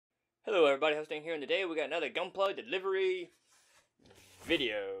Hello everybody, HellSting here, and today we got another Gunpla delivery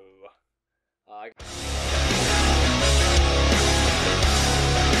video.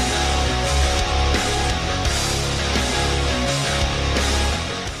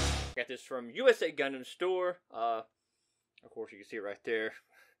 Got this from USAGUNDAMSTORE. Of course you can see it right there.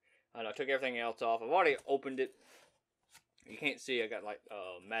 I took everything else off. I've already opened it. You can't see, I got like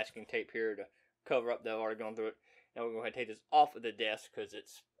masking tape here to cover up that I've already gone through it. Now we're going to go ahead and take this off of the desk because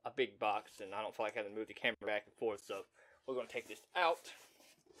it's a big box and I don't feel like having to move the camera back and forth, so we're going to take this out.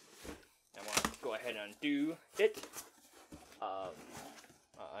 I'm going to go ahead and undo it.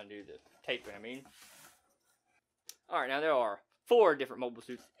 Undo the taping, I mean. Alright, now there are 4 different mobile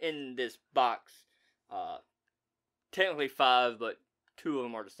suits in this box. Technically 5, but 2 of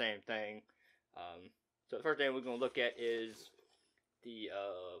them are the same thing. So the first thing we're going to look at is the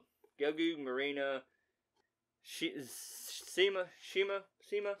Gelgu Marina Seema's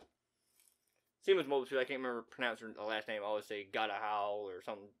mobile suit. I can't remember pronouncing the last name. I always say Gotta Howl or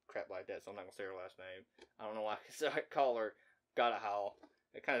some crap like that, so I'm not going to say her last name. I don't know why I call her Gotta Howl.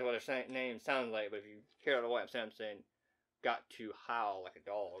 It's kind of what her name sounds like, but if you hear out of what I'm saying got to howl like a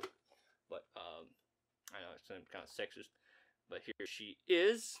dog. But, I know it's kind of sexist, but here she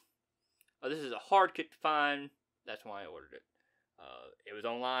is. This is a hard kit to find. That's why I ordered it. It was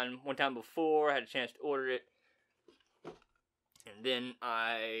online one time before. I had a chance to order it. And then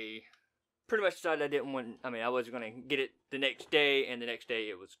I pretty much decided I didn't want, I was going to get it the next day, and the next day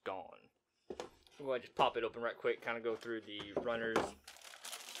it was gone. So I just pop it open right quick, kind of go through the runners.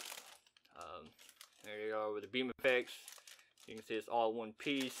 There you are with the beam effects. You can see it's all one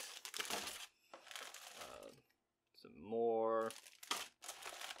piece. Some more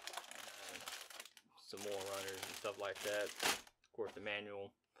runners and stuff like that. Of course, the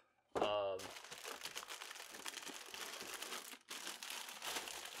manual.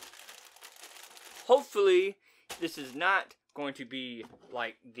 Hopefully, this is not going to be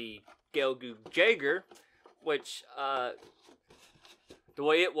like the Gelgu Jaeger, which, the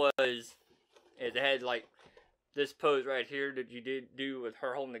way it was, is it had like this pose right here that you did do with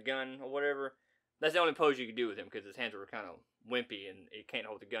her holding the gun or whatever. That's the only pose you could do with him because his hands were kind of wimpy and he can't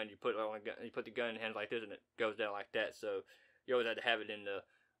hold the gun. You put it on a gun, you put the gun in hands like this and it goes down like that. So you always had to have it in the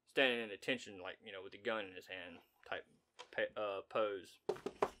standing in attention, like, you know, with the gun in his hand type pose.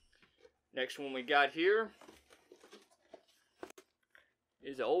 Next one we got here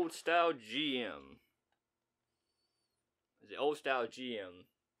is the old style GM.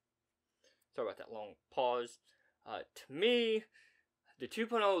 Sorry about that long pause. To me, the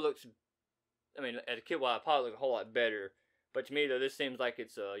 2.0 looks, as a kid, well, it probably look a whole lot better. But to me, though, this seems like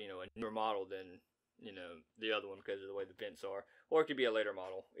it's a newer model than, the other one because of the way the vents are. Or it could be a later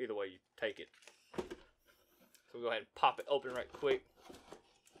model. Either way you take it. So we'll go ahead and pop it open right quick.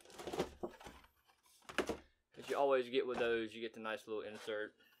 As you always get with those, you get the nice little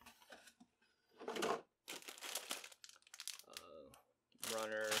insert.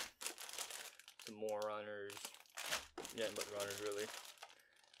 Runner. Some more runners. Yeah, but runners really.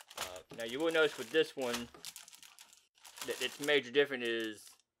 Now you will notice with this one that its major difference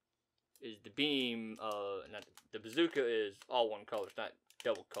is the beam. Not the bazooka is all one color. It's not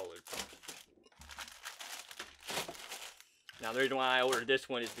double colored. Now the reason why I ordered this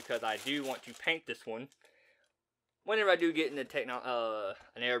one is because I do want to paint this one whenever I do get into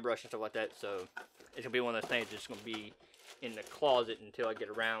an airbrush and stuff like that. So it's gonna be one of those things that's gonna be in the closet until I get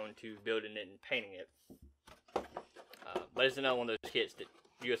around to building it and painting it. But it's another one of those kits that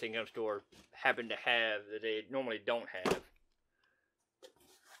USA Gun Store happen to have that they normally don't have.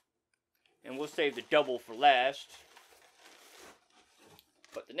 And we'll save the double for last.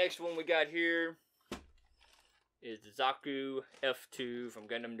 But the next one we got here is the Zaku F2 from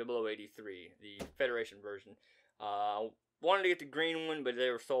Gundam 0083, the Federation version. I wanted to get the green one, but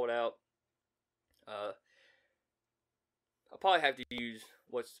they were sold out. I'll probably have to use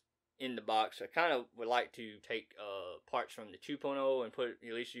what's in the box. I kind of would like to take parts from the 2.0 and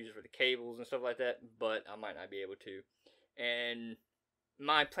at least use it for the cables and stuff like that, but I might not be able to. And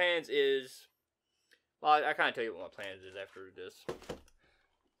my plans is, well, I kind of tell you what my plans is after this.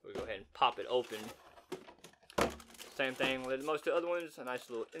 We'll go ahead and pop it open. Same thing with most of the other ones, a nice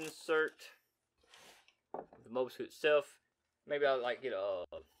little insert. The mobile suit itself. Maybe I'll like get a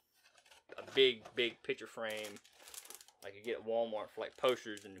big picture frame like you get at Walmart for like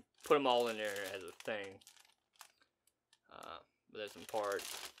posters and put them all in there as a thing. But there's some parts,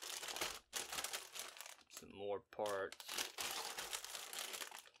 some more parts,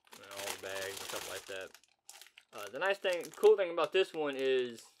 and all the bags and stuff like that. The cool thing about this one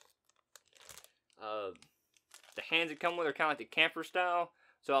is the hands that come with are kind of like the camper style.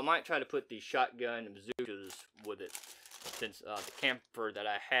 So I might try to put the shotgun and bazookas with it, since the camper that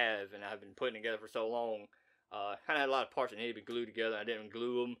I have and I've been putting together for so long, kind of had a lot of parts that needed to be glued together. I didn't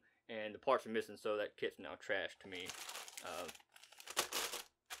glue them, and the parts are missing, so that kit's now trash to me.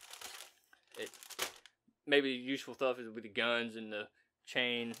 It maybe useful stuff is with the guns and the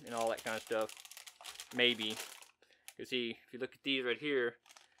chain and all that kind of stuff. Maybe. You see, if you look at these right here,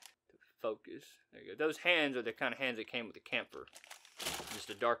 focus. There you go. Those hands are the kind of hands that came with the camper. Just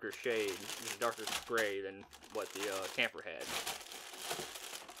a darker shade, just a darker gray than what the camper had.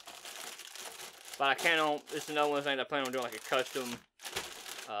 But I cannot. This is another one of the things I plan on doing, like a custom.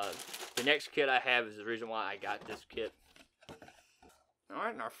 The next kit I have is the reason why I got this kit. All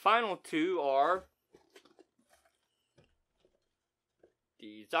right, and our final two are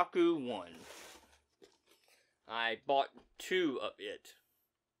the Zaku 1. I bought 2 of it.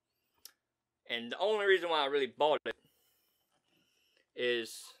 And the only reason why I really bought it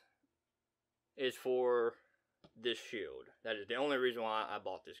is for this shield. That is the only reason why I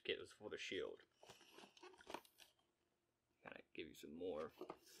bought this kit, was for the shield. Kind of give you some more.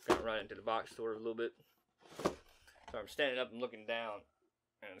 Got right into the box sort of a little bit. So I'm standing up and looking down,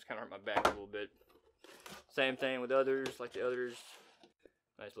 and it's kind of hurt my back a little bit. Same thing with others, like the others.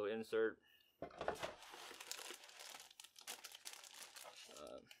 Nice little insert. Go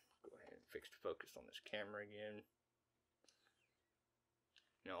ahead and fix the focus on this camera again.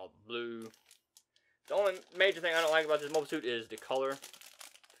 You know, all blue. The only major thing I don't like about this mobile suit is the color.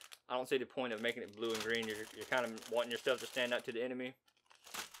 I don't see the point of making it blue and green. You're kind of wanting your stuff to stand out to the enemy.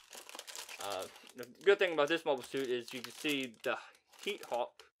 The good thing about this mobile suit is you can see the heat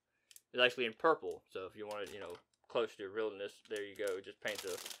hawk is actually in purple. So if you want it, you know, close to your realness, there you go. Just paint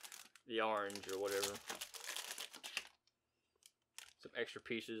the orange or whatever. Some extra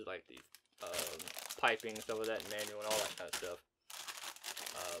pieces like the piping and stuff like that, and manual and all that kind of stuff.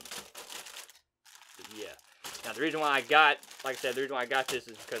 Yeah. Now the reason why I got, like I said, the reason why I got this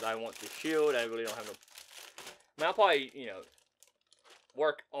is because I want the shield. I really don't have no. I mean, I'll probably, you know,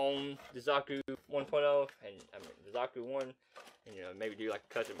 work on the Zaku 1.0 and I mean the Zaku 1, and you know, maybe do like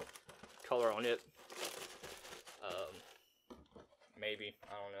a custom color on it. Maybe,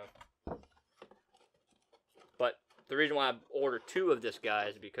 I don't know. But the reason why I ordered 2 of this guy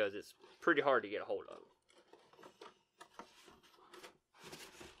is because it's pretty hard to get a hold of.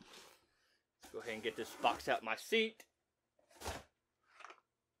 Let's go ahead and get this box out my seat.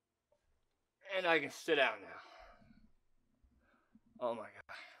 And I can sit down now. Oh my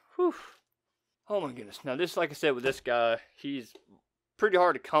god. Whew. Oh my goodness. Now this, like I said, with this guy, he's pretty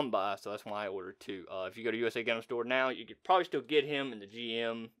hard to come by, so that's why I ordered 2. If you go to USAGUNDAMSTORE now, you could probably still get him in the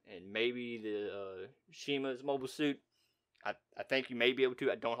GM and maybe the Shima's mobile suit. I think you may be able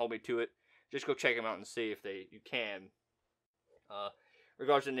to. Don't hold me to it. Just go check them out and see if you can.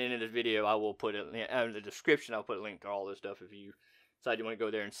 Regardless, at the end of this video, I will put it in the description. I'll put a link to all this stuff if you decide you want to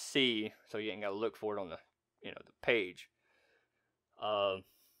go there and see, so you ain't got to look for it on the, you know, the page.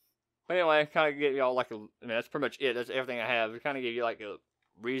 But anyway, kind of give y'all like a, I mean, that's pretty much it. That's everything I have. Kind of give you like a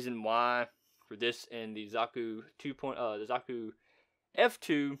reason why for this and the Zaku 2. The Zaku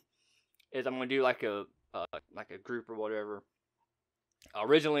F2 is I'm gonna do like a group or whatever.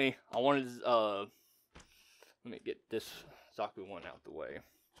 Originally, I wanted let me get this Zaku 1 out the way.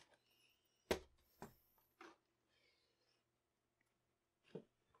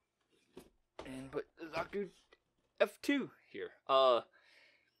 And put the Zaku F2 here.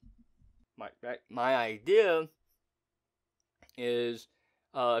 My idea is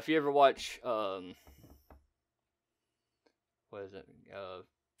if you ever watch what is it?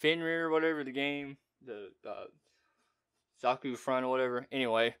 Fenrir or whatever, the game, the Zaku Front or whatever.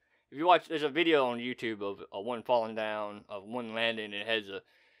 Anyway, if you watch, there's a video on YouTube of one falling down, of one landing, and it has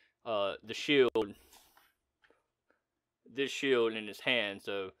the shield, this shield in his hand.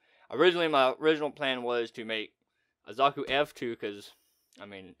 So originally, my original plan was to make a Zaku F2 because, I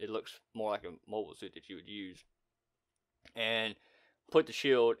mean, it looks more like a mobile suit that you would use, and put the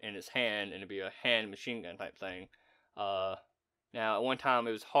shield in his hand, and it'd be a hand machine gun type thing. Now, at one time,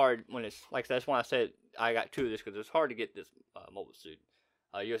 it was hard when it's like, that's why I said I got 2 of this, because it's hard to get this mobile suit.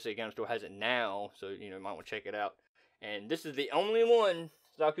 USAGUNDAMSTORE has it now, so you know, you might want to check it out. And this is the only one,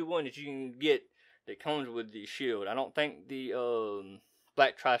 Zaku 1, that you can get that comes with the shield. I don't think the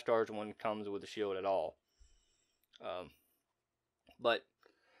Black Tri-Stars one comes with the shield at all. But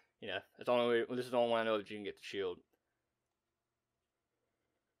you know, it's the only way, this is the only one I know that you can get the shield.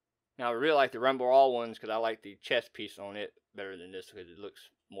 Now, I really like the Rumble All ones because I like the chest piece on it better than this because it looks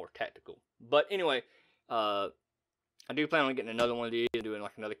more tactical. But anyway, I do plan on getting another one of these, doing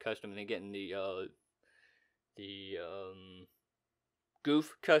like another custom, and then getting the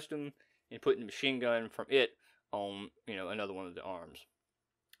Goof custom and putting the machine gun from it on, another one of the arms.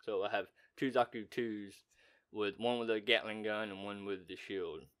 So I have 2 Zaku 2s, with one with a Gatling gun and one with the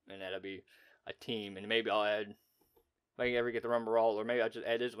shield, and that'll be a team. And maybe I'll add, if I ever get the Rumble Roll, or maybe I'll just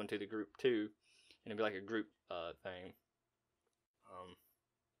add this one to the group too, and it'll be like a group thing.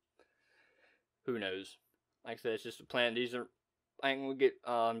 Who knows? Like I said, it's just a plan. I ain't gonna get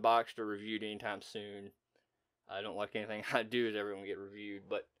unboxed or reviewed anytime soon. I don't like anything I do is ever gonna get reviewed,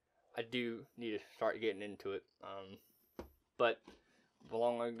 but I do need to start getting into it. But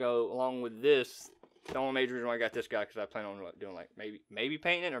along with this, the only major reason why I got this guy, because I plan on doing like maybe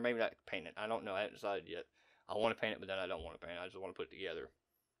painting it or maybe not painting it. I don't know. I haven't decided yet. I want to paint it, but then I don't want to paint it. I just want to put it together.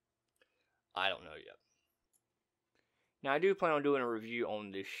 I don't know yet. Now I do plan on doing a review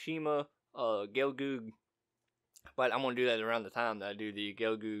on the Shima Gelgoog, but I'm gonna do that around the time that I do the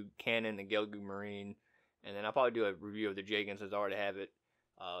Gelgoog Cannon, the Gelgoog Marine, and then I'll probably do a review of the Jagan since I already have it.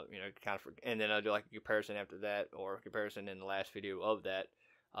 And then I'll do like a comparison after that, or a comparison in the last video of that.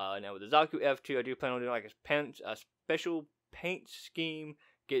 Now with the Zaku F2, I do plan on doing like a special paint scheme,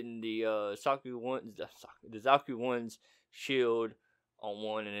 getting the Zaku 1's shield on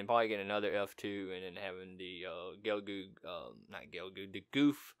one, and then probably getting another F2, and then having the the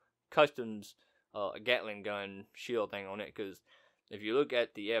Goof Customs Gatling gun shield thing on it. Because if you look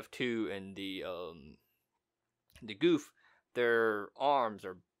at the F2 and the Goof, their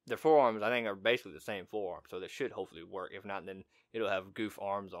forearms, I think, are basically the same forearm, so that should hopefully work. If not, then it'll have Goof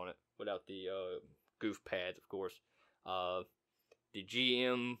arms on it without the Goof pads, of course. The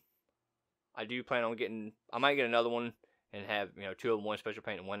GM, I do plan on getting. I might get another one and have 2 of them, one special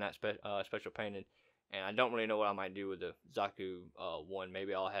painted, one not special painted. And I don't really know what I might do with the Zaku 1.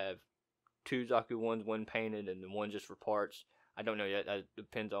 Maybe I'll have 2 Zaku 1s, one painted, and then one just for parts. I don't know yet. That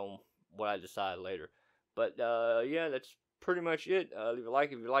depends on what I decide later. But yeah, that's pretty much it. Leave a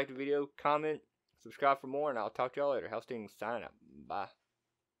like if you liked the video, comment, subscribe for more, and I'll talk to y'all later. HellSting signing out. Bye.